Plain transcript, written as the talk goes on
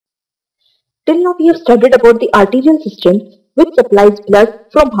Till now we have studied about the arterial system which supplies blood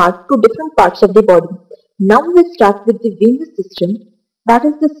from heart to different parts of the body. Now we start with the venous system, that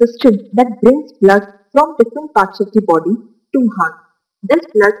is the system that brings blood from different parts of the body to heart. This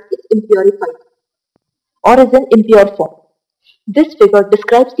blood is impurified or is in impure form. This figure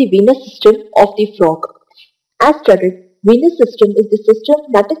describes the venous system of the frog. As studied, venous system is the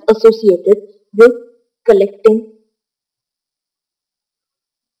system that is associated with collecting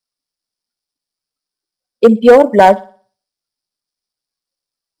impure blood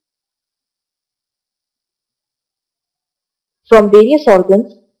from various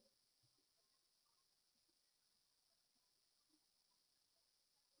organs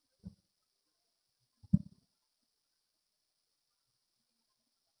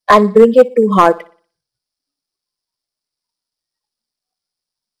and bring it to heart.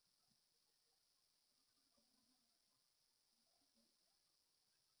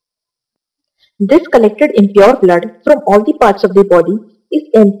 This collected impure blood from all the parts of the body is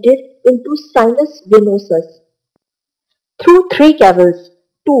emptied into sinus venosus through three cavities,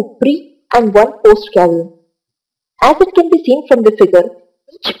 two pre and one post cavity. As it can be seen from the figure,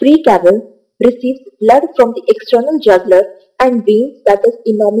 each pre-cavity receives blood from the external jugular and veins, that is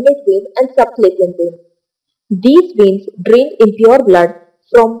innominate vein and subclavian vein. These veins drain impure blood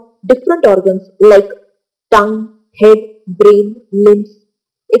from different organs like tongue, head, brain, limbs,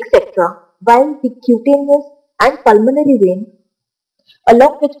 etc. While the cutaneous and pulmonary vein,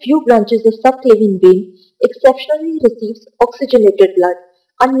 along with few branches of subclavian vein, exceptionally receives oxygenated blood,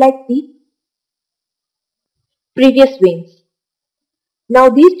 unlike the previous veins. Now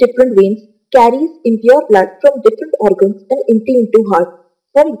these different veins carries impure blood from different organs and empty into heart.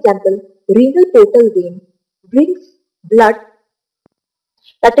 For example, renal portal vein brings blood,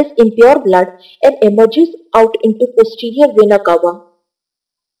 that is impure blood, and emerges out into posterior vena cava,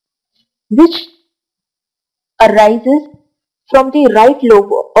 which arises from the right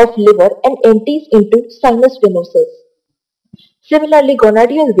lobe of liver and empties into sinus venosus. Similarly,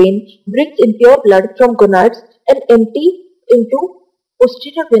 gonadial vein brings impure blood from gonads and empties into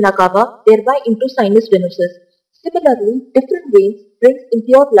posterior vena cava, thereby into sinus venosus. Similarly, different veins brings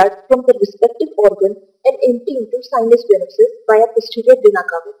impure blood from the respective organ and empty into sinus venosus via posterior vena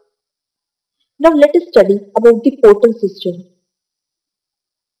cava. Now let us study about the portal system.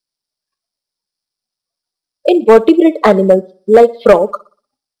 In vertebrate animals like frog,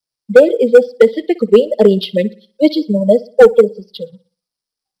 there is a specific vein arrangement which is known as portal system.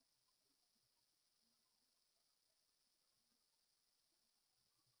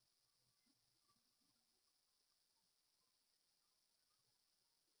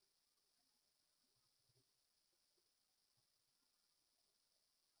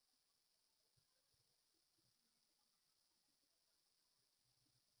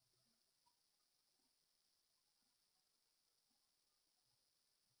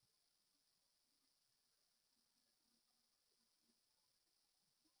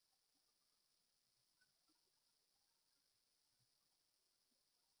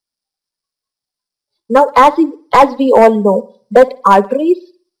 Now as we all know that arteries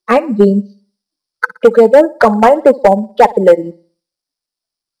and veins together combine to form capillaries.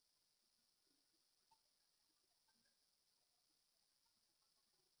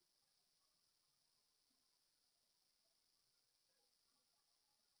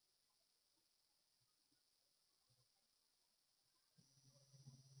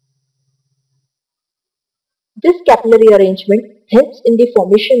 This capillary arrangement helps in the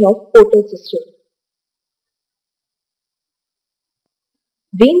formation of portal system.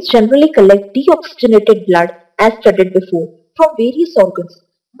 Veins generally collect deoxygenated blood as studied before from various organs,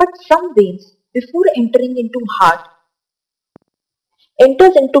 but some veins before entering into heart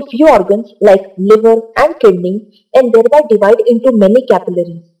enters into few organs like liver and kidney and thereby divide into many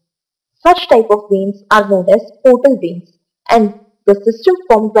capillaries. Such type of veins are known as portal veins and the system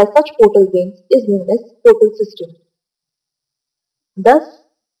formed by such portal veins is known as portal system. Thus,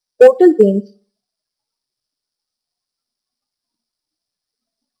 portal veins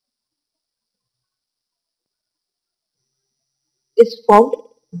is formed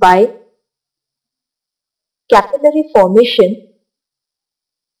by capillary formation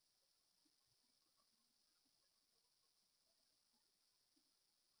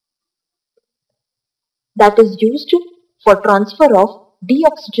that is used for transfer of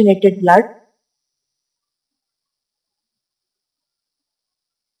deoxygenated blood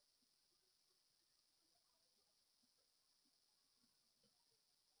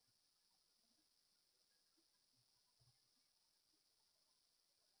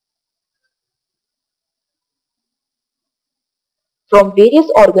from various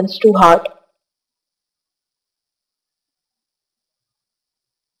organs to heart.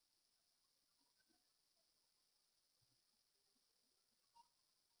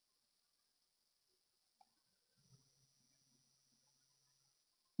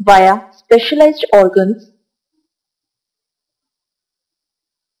 via specialized organs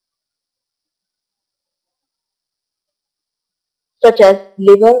such as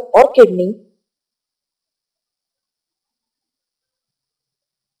liver or kidney,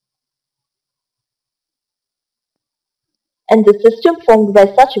 and the system formed by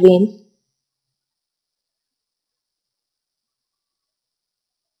such veins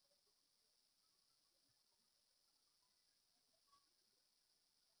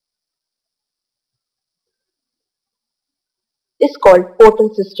is called portal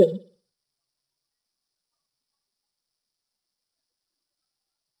system.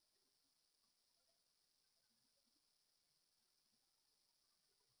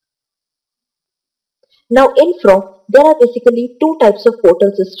 Now in front, there are basically two types of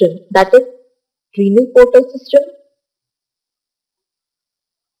portal system, that is renal portal system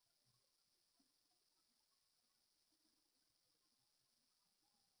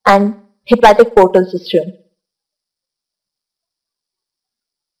and hepatic portal system.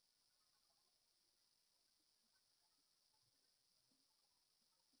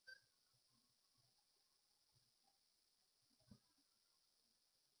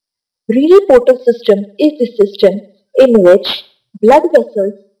 Renal portal system is the system in which blood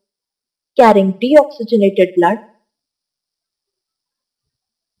vessels carrying deoxygenated blood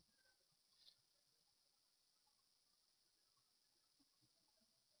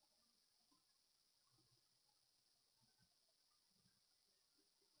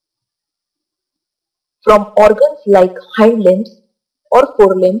from organs like hind limbs or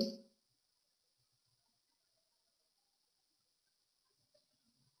forelimbs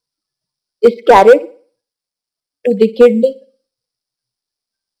is carried to the kidney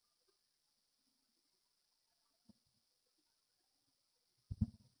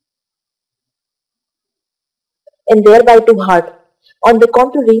and thereby to heart. On the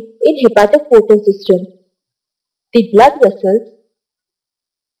contrary, in hepatic portal system, the blood vessels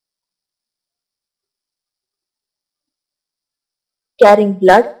carrying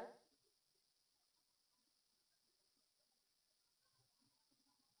blood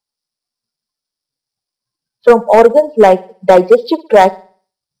from organs like digestive tract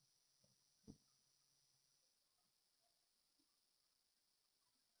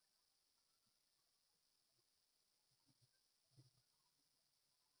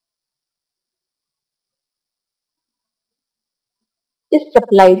is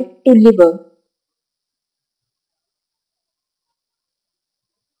supplied to liver.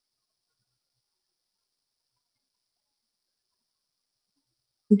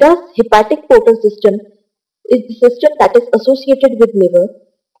 Thus, hepatic portal system is the system that is associated with liver.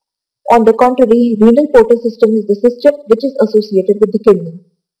 On the contrary, renal portal system is the system which is associated with the kidney.